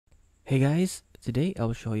Hey guys, today I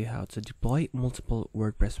will show you how to deploy multiple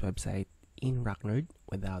WordPress websites in RackNerd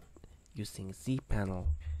without using cPanel.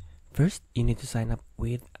 First, you need to sign up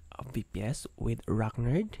with a VPS with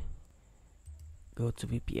RackNerd. Go to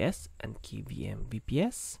VPS and key VM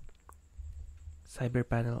VPS.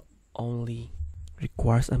 cPanel only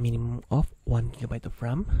requires a minimum of 1 GB of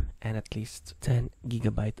RAM and at least 10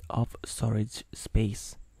 GB of storage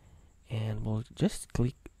space. And we'll just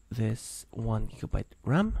click this 1 GB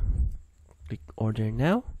RAM. Click order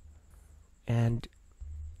now and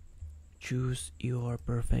choose your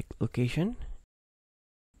perfect location.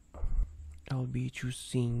 I'll be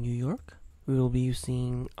choosing New York. We will be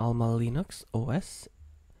using Alma Linux OS,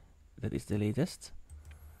 that is the latest.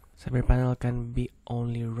 cPanel can be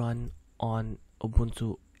only run on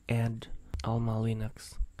Ubuntu and Alma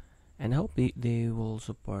Linux, and I hope they will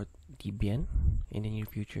support Debian in the near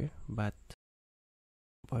future, but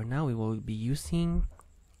for now we will be using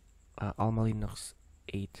Alma Linux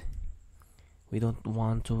 8. We don't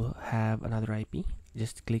want to have another IP.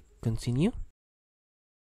 Just click continue.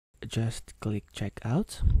 Just click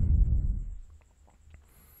checkout.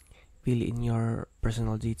 Fill in your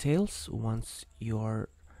personal details. Once you're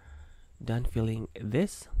done filling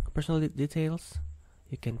this personal details,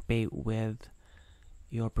 you can pay with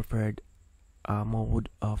your preferred mode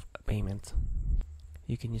of payment.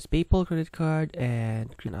 You can use PayPal, credit card,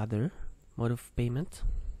 and other mode of payment.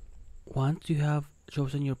 Once you have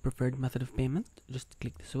chosen your preferred method of payment, just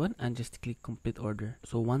click this one and just click complete order.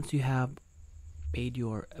 So once you have paid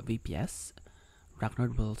your VPS,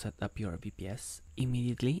 RackNerd will set up your VPS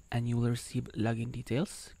immediately and you will receive login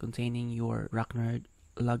details containing your RackNerd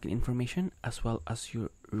login information as well as your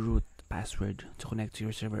root password to connect to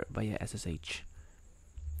your server via SSH.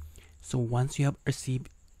 So once you have received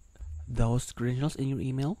those credentials in your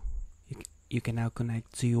email, you can now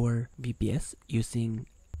connect to your VPS using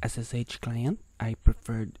SSH client. I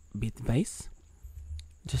preferred Bitwise.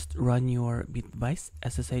 Just run your Bitwise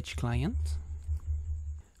SSH client.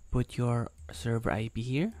 Put your server IP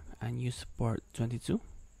here and use port 22.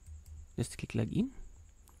 Just click login.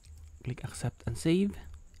 Click accept and save.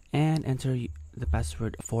 And enter the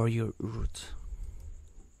password for your root.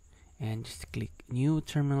 And just click new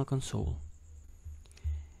terminal console.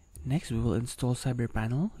 Next, we will install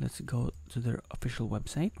cPanel. Let's go to their official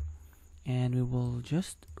website. And we will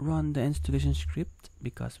just run the installation script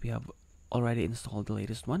because we have already installed the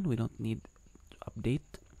latest one. We don't need to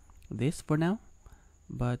update this for now,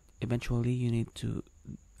 but eventually you need to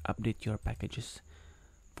update your packages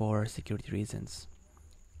for security reasons.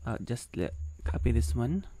 Just copy this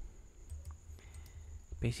one,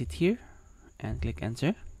 paste it here, and click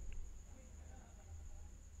enter.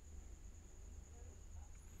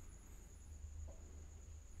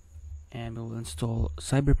 And we will install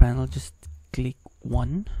cPanel. Just click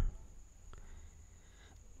 1.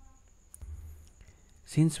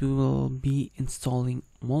 Since we will be installing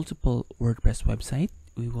multiple WordPress websites,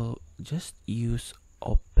 we will just use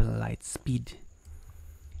Open Lightspeed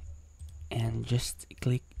and just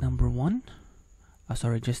click number 1.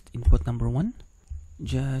 Just input number 1.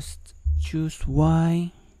 Just choose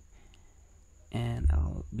Y and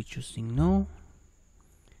I'll be choosing no.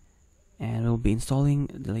 And we'll be installing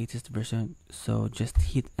the latest version, so just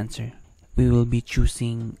hit enter. We will be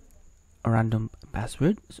choosing a random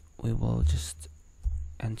password, so we will just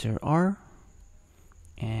enter R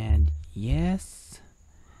and yes,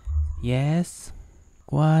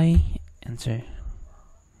 Y, enter.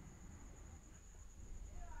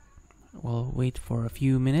 We'll wait for a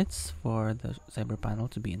few minutes for the cPanel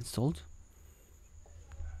to be installed.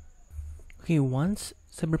 Okay, once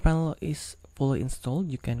cPanel is fully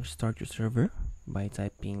installed, you can restart your server by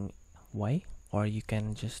typing Y, or you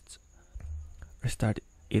can just restart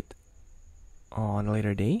it on a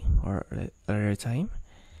later day or a later time,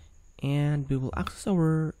 and we will access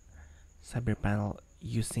our cPanel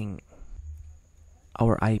using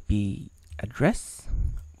our IP address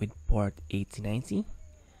with port 8090.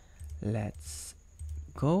 Let's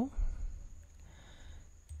go.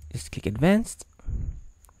 Just click advanced.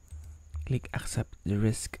 Click accept the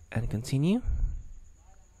risk and continue.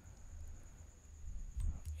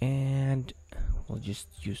 And we'll just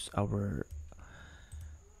use our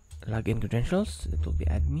login credentials. It will be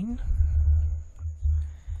admin.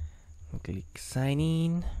 Click sign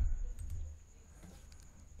in.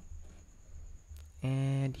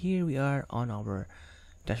 And here we are on our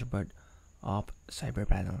dashboard of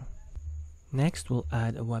cPanel. Next, we'll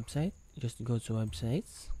add a website. Just go to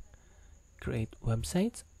websites, create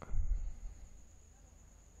website.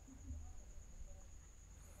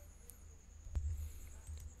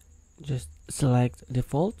 Just select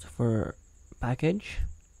default for package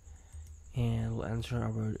and we'll enter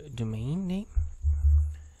our domain name,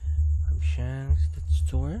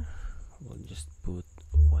 webshanks.store. We'll just put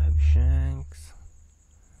webshanks,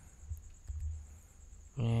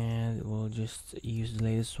 and we'll just use the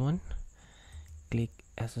latest one. Click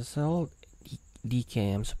SSL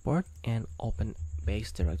DKIM support and open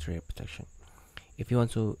base directory protection. If you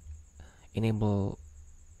want to enable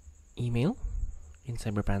email in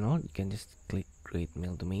cPanel, you can just click create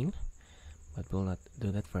mail domain, but we'll not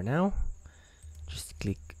do that for now. Just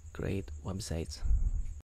click create websites,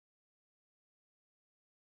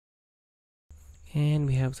 and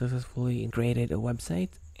we have successfully created a website.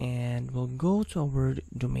 And we'll go to our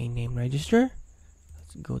domain name register.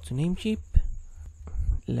 Let's go to Namecheap.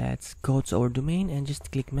 Let's go to our domain and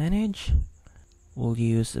just click manage. We'll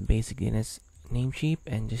use a basic DNS Namecheap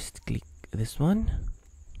and just click this one,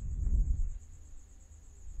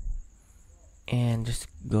 and just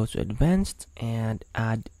go to advanced and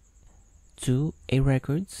add two A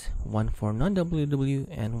records, one for non-www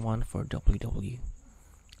and one for www.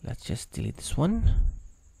 Let's just delete this one.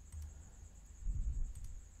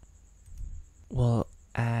 We'll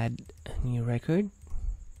add a new record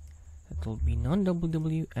that will be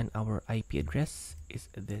non-www, and our IP address is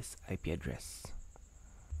this IP address.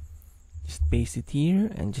 Just paste it here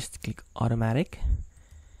and just click automatic.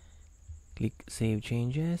 Click save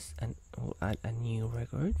changes, and we'll add a new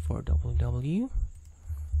record for www.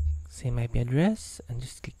 Same IP address, and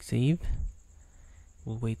just click save.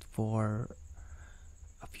 We'll wait for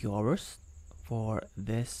a few hours for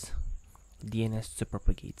this DNS to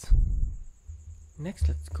propagate. Next,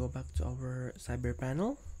 let's go back to our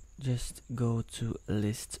cPanel. Just go to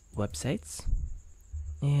list websites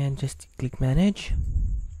and just click manage.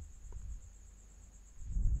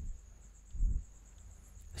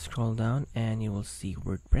 Scroll down and you will see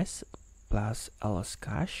WordPress plus ls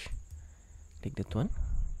cache. Click that one.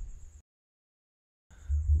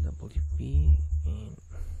 WP in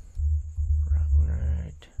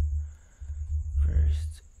RackNerd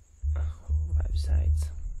first websites.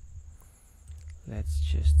 Let's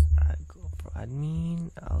just go for admin.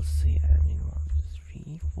 I'll say admin 1, 2,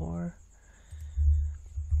 3, 4.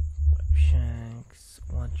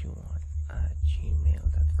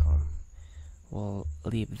 webshanks121@gmail.com. We'll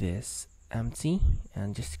leave this empty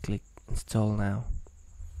and just click install now.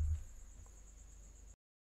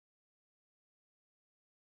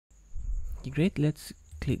 Okay, great. Let's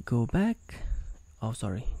click go back. Oh,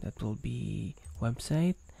 sorry, that will be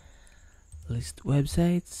website, list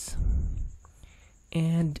websites,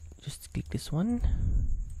 and just click this one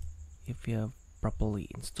if you have properly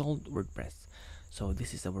installed WordPress. So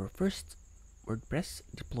this is our first WordPress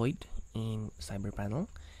deployed in cPanel.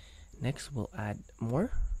 Next, we'll add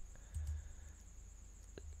more.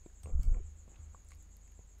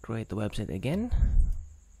 Create the website again.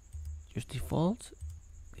 Use default.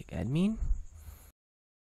 Click admin.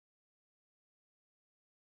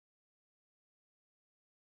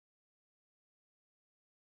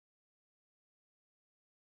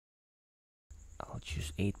 I'll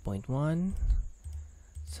choose 8.1.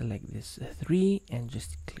 Select this 3 and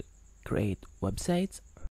just click create websites.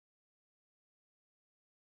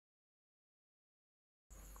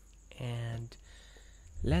 And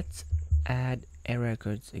let's add a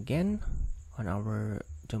records again on our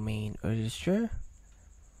domain register.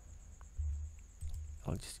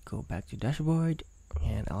 I'll just go back to dashboard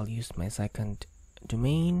and I'll use my second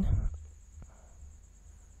domain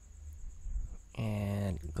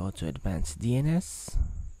and go to advanced DNS.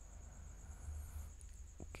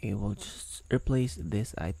 Okay, we'll just replace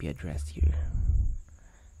this IP address here.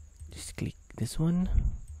 Just click this one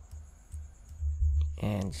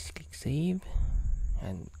and just click save,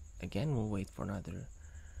 and again we'll wait for another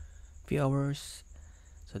few hours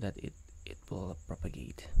so that it will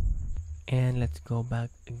propagate. And let's go back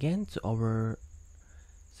again to our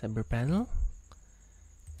cPanel.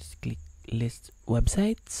 Just click list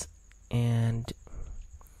websites and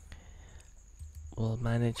we'll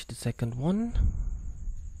manage the second one.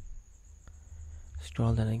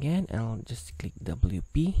 Scroll down again and I'll just click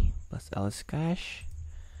WP plus ls cache.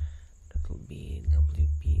 That will be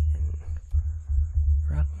WP and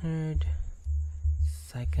RackNerd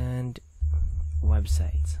second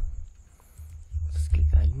website. Just click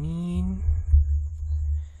admin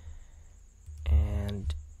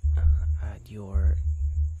and add your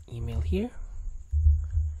email here.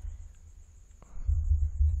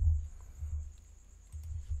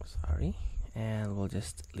 Sorry, and we'll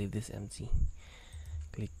just leave this empty.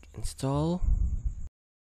 Click install.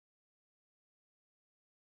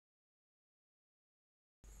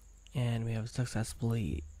 And we have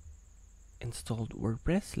successfully installed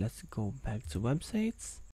WordPress. Let's go back to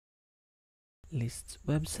websites. list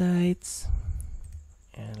websites,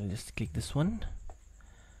 and I'll just click this one.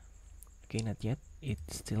 Okay, not yet,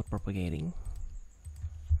 it's still propagating.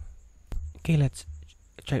 Okay, let's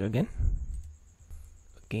check again.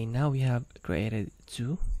 Okay, now we have created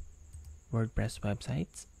 2 WordPress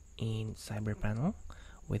websites in cPanel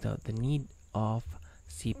without the need of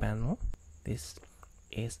cPanel. This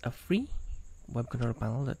is a free web control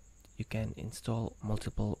panel that you can install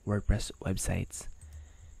multiple WordPress websites.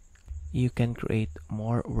 You can create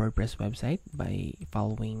more WordPress websites by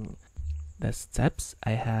following the steps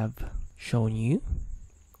I have shown you.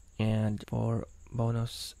 And for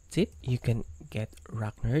bonus tip, you can get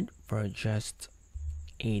RackNerd for just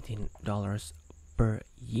 $18 per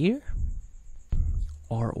year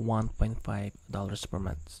or $1.5 per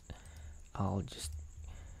month. I'll just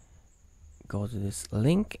go to this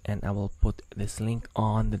link and I will put this link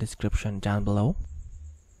on the description down below.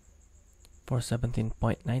 For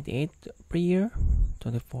 $17.98 per year,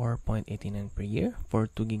 $24.89 per year for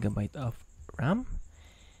 2 GB of RAM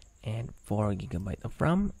and 4 GB of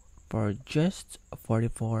RAM for just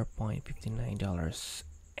 $44.59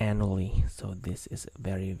 annually. So this is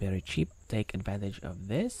very cheap. Take advantage of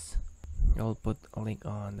this. I'll put a link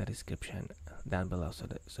on the description down below so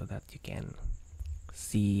that you can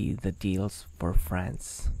see the deals for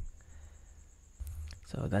France.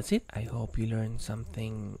 So that's it. I hope you learned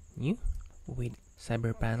something new. With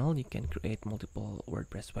cPanel, you can create multiple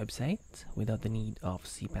WordPress websites without the need of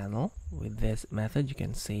cPanel. With this method, you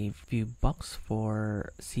can save few bucks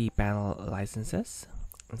for cPanel licenses.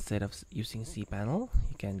 Instead of using cPanel,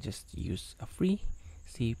 you can just use a free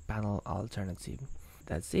cPanel alternative.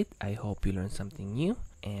 That's it. I hope you learned something new,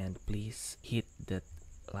 and please hit that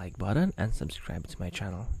like button and subscribe to my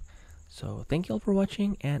channel. So thank you all for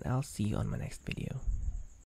watching, and I'll see you on my next video.